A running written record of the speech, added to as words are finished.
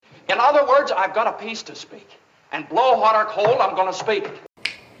In other words, I've got a piece to speak. And blow hot or cold, I'm going to speak it.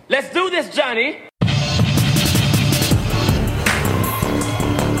 Let's do this, Johnny.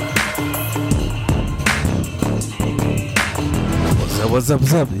 What's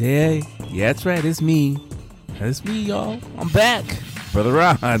up? Yeah, that's right. It's me, y'all. I'm back. Brother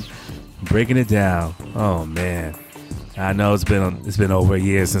Ron, breaking it down. Oh, man. I know it's been over a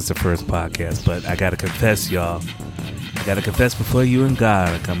year since the first podcast, but I got to confess, y'all. I got to confess before you and God.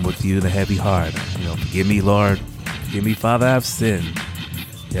 I come with you in a heavy heart. Forgive me, Lord. Forgive me, Father, I've sinned.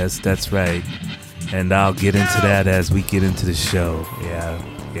 Yes, that's right. And I'll get into that as we get into the show.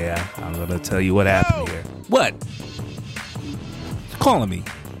 Yeah. I'm going to tell you what happened here. What? Calling me.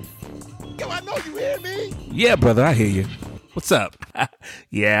 Yo, I know you hear me. Yeah, brother, I hear you. What's up?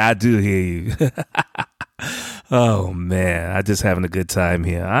 Yeah, I do hear you. Oh, man, I just having a good time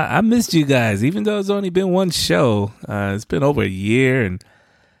here. I missed you guys, even though it's only been one show. It's been over a year, and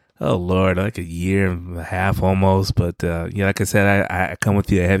oh, Lord, like a year and a half almost. But, like I said, I come with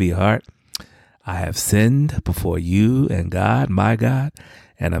you a heavy heart. I have sinned before you and God, my God,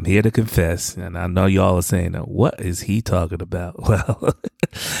 and I'm here to confess. And I know y'all are saying, what is he talking about? Well,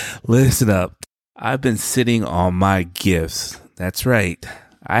 listen up. I've been sitting on my gifts. That's right.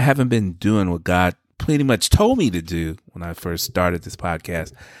 I haven't been doing what God pretty much told me to do when I first started this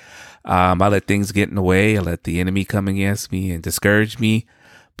podcast. I let things get in the way. I let the enemy come against me and discourage me.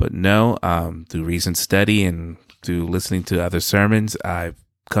 But no, through recent study and through listening to other sermons, I've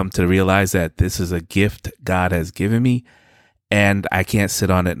come to realize that this is a gift God has given me, and I can't sit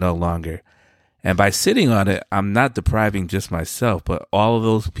on it no longer. And by sitting on it, I'm not depriving just myself, but all of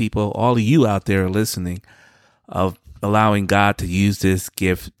those people, all of you out there listening, of allowing God to use this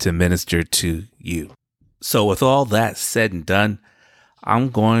gift to minister to you. So with all that said and done,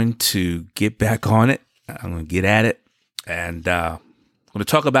 I'm going to get back on it. I'm going to get at it. And I'm going to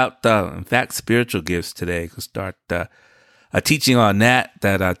talk about, in fact, spiritual gifts today. We'll start a teaching on that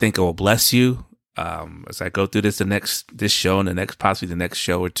I think will bless you as I go through this show and possibly the next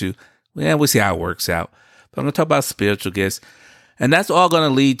show or two. Yeah, we'll see how it works out. But I'm going to talk about spiritual gifts. And that's all going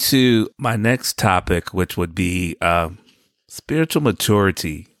to lead to my next topic, which would be spiritual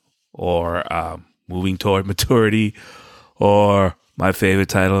maturity, or moving toward maturity, or my favorite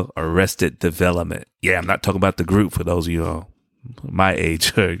title, Arrested Development. Yeah, I'm not talking about the group for those of you my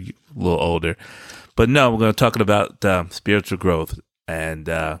age or a little older. But no, we're going to talk about spiritual growth and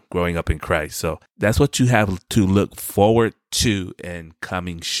growing up in Christ. So that's what you have to look forward to in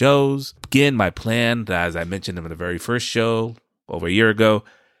coming shows. Again, my plan, as I mentioned in the very first show over a year ago,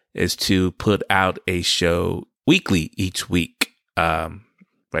 is to put out a show weekly each week.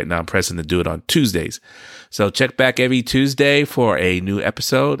 Right now I'm pressing to do it on Tuesdays. So check back every Tuesday for a new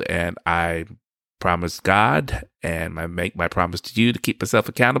episode, and I promise God, and I make my promise to you, to keep myself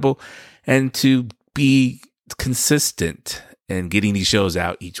accountable and to be consistent in getting these shows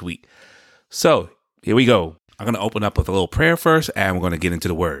out each week. So here we go. I'm going to open up with a little prayer first, and we're going to get into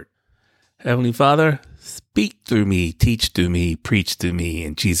the word. Heavenly Father, speak through me, teach through me, preach through me.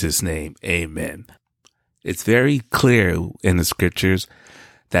 In Jesus' name, amen. It's very clear in the scriptures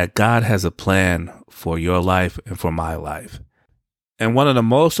that God has a plan for your life and for my life. And one of the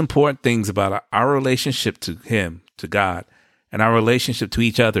most important things about our relationship to Him, to God, and our relationship to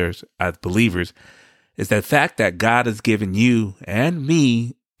each other as believers is the fact that God has given you and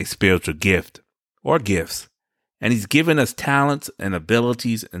me a spiritual gift or gifts. And He's given us talents and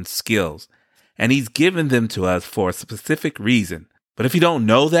abilities and skills. And He's given them to us for a specific reason. But if you don't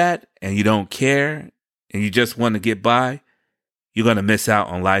know that and you don't care and you just want to get by, you're going to miss out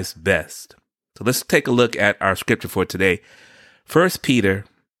on life's best. So let's take a look at our scripture for today. 1 Peter,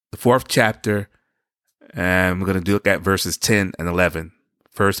 the 4th chapter, and we're going to look at verses 10 and 11.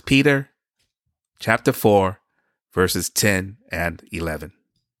 1 Peter, chapter 4, verses 10 and 11.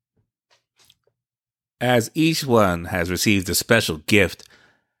 As each one has received a special gift,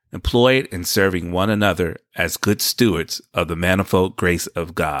 employ it in serving one another as good stewards of the manifold grace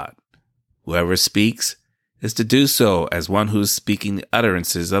of God. Whoever speaks is to do so as one who is speaking the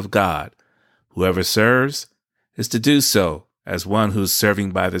utterances of God. Whoever serves is to do so as one who is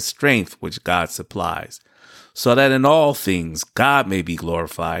serving by the strength which God supplies, so that in all things God may be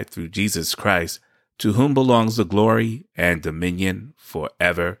glorified through Jesus Christ, to whom belongs the glory and dominion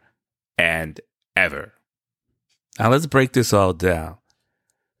forever and ever. Now let's break this all down.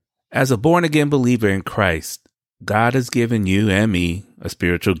 As a born-again believer in Christ, God has given you and me a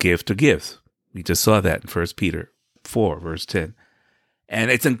spiritual gift or gifts. We just saw that in 1 Peter 4, verse 10.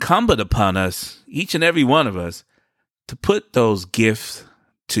 And it's incumbent upon us, each and every one of us, to put those gifts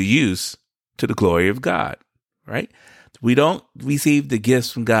to use to the glory of God, right? We don't receive the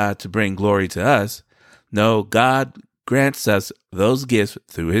gifts from God to bring glory to us. No, God grants us those gifts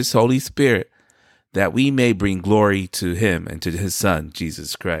through his Holy Spirit that we may bring glory to him and to his son,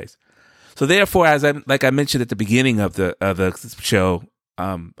 Jesus Christ. So therefore, like I mentioned at the beginning of the show,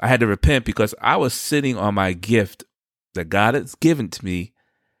 I had to repent because I was sitting on my gift that God has given to me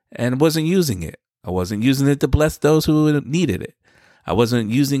and wasn't using it. I wasn't using it to bless those who needed it. I wasn't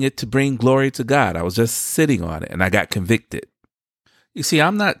using it to bring glory to God. I was just sitting on it, and I got convicted. You see,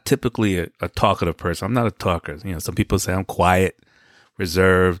 I'm not typically a talkative person. I'm not a talker. Some people say I'm quiet,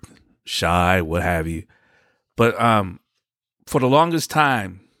 reserved, shy, what have you. But for the longest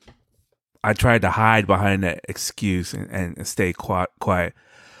time, I tried to hide behind that excuse and stay quiet.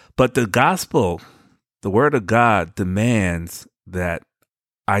 But the gospel, the word of God, demands that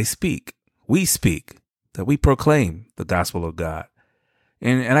I speak, we speak, that we proclaim the gospel of God.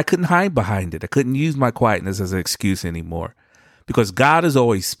 And I couldn't hide behind it. I couldn't use my quietness as an excuse anymore. Because God is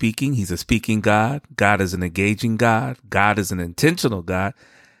always speaking. He's a speaking God. God is an engaging God. God is an intentional God.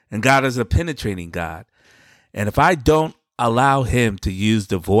 And God is a penetrating God. And if I don't allow him to use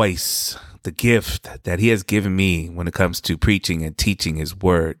the voice, the gift that he has given me when it comes to preaching and teaching his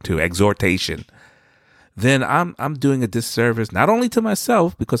word, to exhortation, then I'm doing a disservice, not only to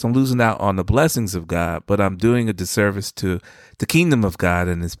myself, because I'm losing out on the blessings of God, but I'm doing a disservice to the kingdom of God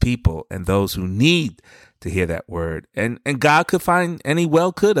and his people and those who need to hear that word. And God could find, and he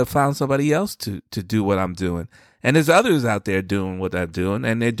well could have found somebody else to do what I'm doing. And there's others out there doing what I'm doing,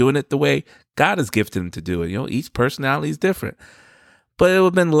 and they're doing it the way God has gifted them to do it. Each personality is different. But it would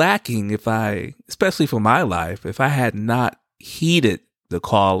have been lacking especially for my life, if I had not heeded the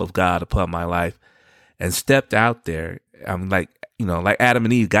call of God upon my life and stepped out there. I'm like Adam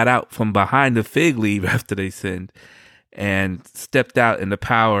and Eve got out from behind the fig leaf after they sinned and stepped out in the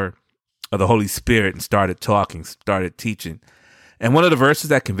power of the Holy Spirit and started talking, started teaching. And one of the verses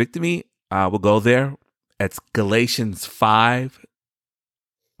that convicted me, we'll go there. It's Galatians 5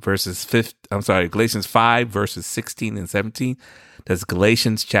 verses 16 and 17. That's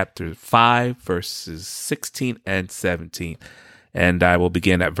Galatians chapter 5 verses 16 and 17. And I will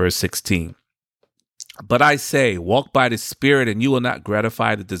begin at verse 16. But I say, walk by the Spirit, and you will not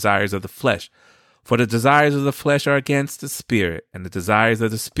gratify the desires of the flesh. For the desires of the flesh are against the Spirit, and the desires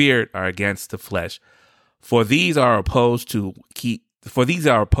of the Spirit are against the flesh. For these are opposed to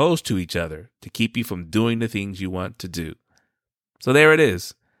each other, to keep you from doing the things you want to do. So there it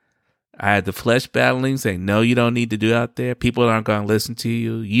is. I had the flesh battling, saying, no, you don't need to do out there. People aren't going to listen to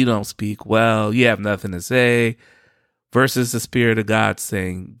you. You don't speak well. You have nothing to say. Versus the Spirit of God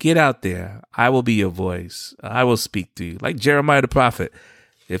saying, get out there. I will be your voice. I will speak to you. Like Jeremiah the prophet.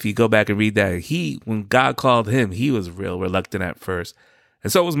 If you go back and read that, when God called him, he was real reluctant at first.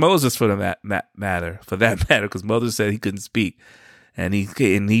 And so was Moses for that matter, because Moses said he couldn't speak. And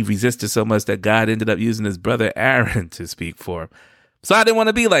he resisted so much that God ended up using his brother Aaron to speak for him. So I didn't want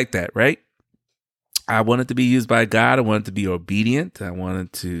to be like that, right? I wanted to be used by God. I wanted to be obedient. I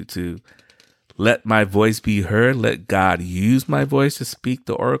wanted to let my voice be heard. Let God use my voice to speak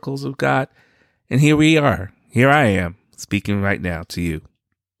the oracles of God. And here we are. Here I am speaking right now to you.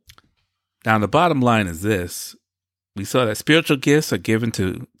 Now, the bottom line is this. We saw that spiritual gifts are given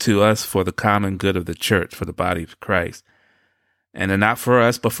to us for the common good of the church, for the body of Christ. And they're not for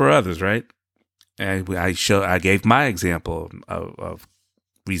us, but for others, right? And I gave my example of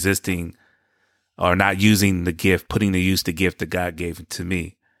resisting or not using the gift, putting to use the gift that God gave to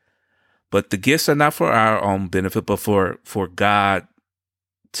me. But the gifts are not for our own benefit, but for God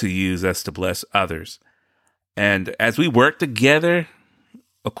to use us to bless others. And as we work together,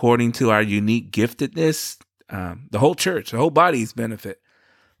 according to our unique giftedness, the whole church, the whole body's benefit.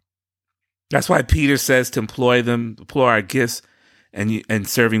 That's why Peter says to employ our gifts and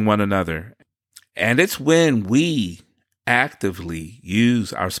serving one another. And it's when we actively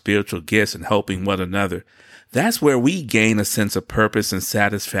use our spiritual gifts and helping one another, that's where we gain a sense of purpose and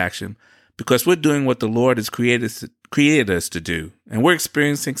satisfaction, because we're doing what the Lord has created us to do. And we're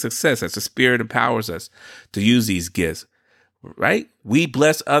experiencing success as the Spirit empowers us to use these gifts, right? We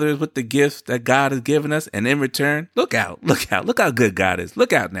bless others with the gifts that God has given us. And in return, look how good God is.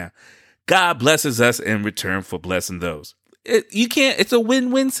 Look out now. God blesses us in return for blessing those. It's a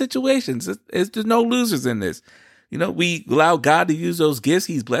win-win situation. There's no losers in this. We allow God to use those gifts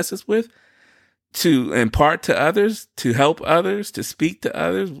he's blessed us with to impart to others, to help others, to speak to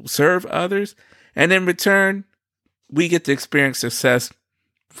others, serve others. And in return, we get to experience success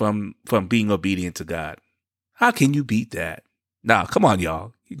from being obedient to God. How can you beat that? Nah, come on,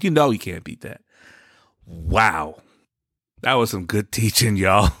 y'all. You know you can't beat that. Wow. That was some good teaching,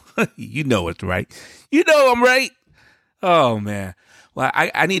 y'all. You know it's right. You know I'm right. Oh, man. Well,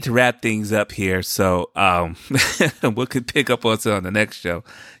 I need to wrap things up here, so we could pick up on the next show.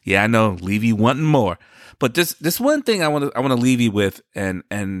 Yeah, I know, leave you wanting more, but this one thing I want to leave you with, and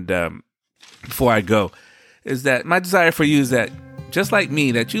before I go, is that my desire for you is that, just like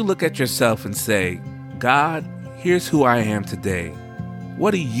me, that you look at yourself and say, God, here's who I am today.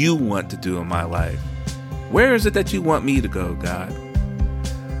 What do you want to do in my life? Where is it that you want me to go, God?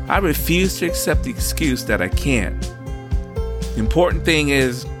 I refuse to accept the excuse that I can't. The important thing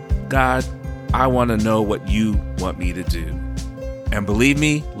is, God, I want to know what you want me to do. And believe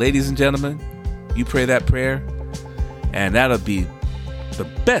me, ladies and gentlemen, you pray that prayer, and that'll be the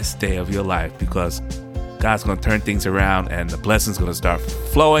best day of your life, because God's going to turn things around and the blessings going to start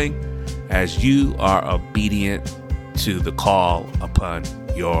flowing as you are obedient to the call upon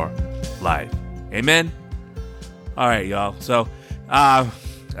your life. Amen? All right, y'all. So,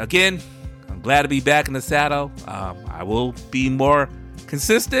 again, I'm glad to be back in the saddle. I will be more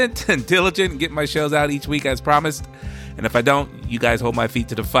consistent and diligent and get my shows out each week as promised. And if I don't, you guys hold my feet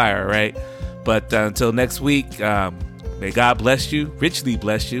to the fire, right? But until next week, may God bless you, richly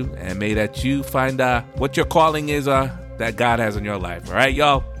bless you, and may that you find what your calling is that God has in your life. All right,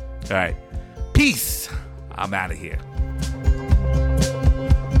 y'all? All right. Peace. I'm out of here.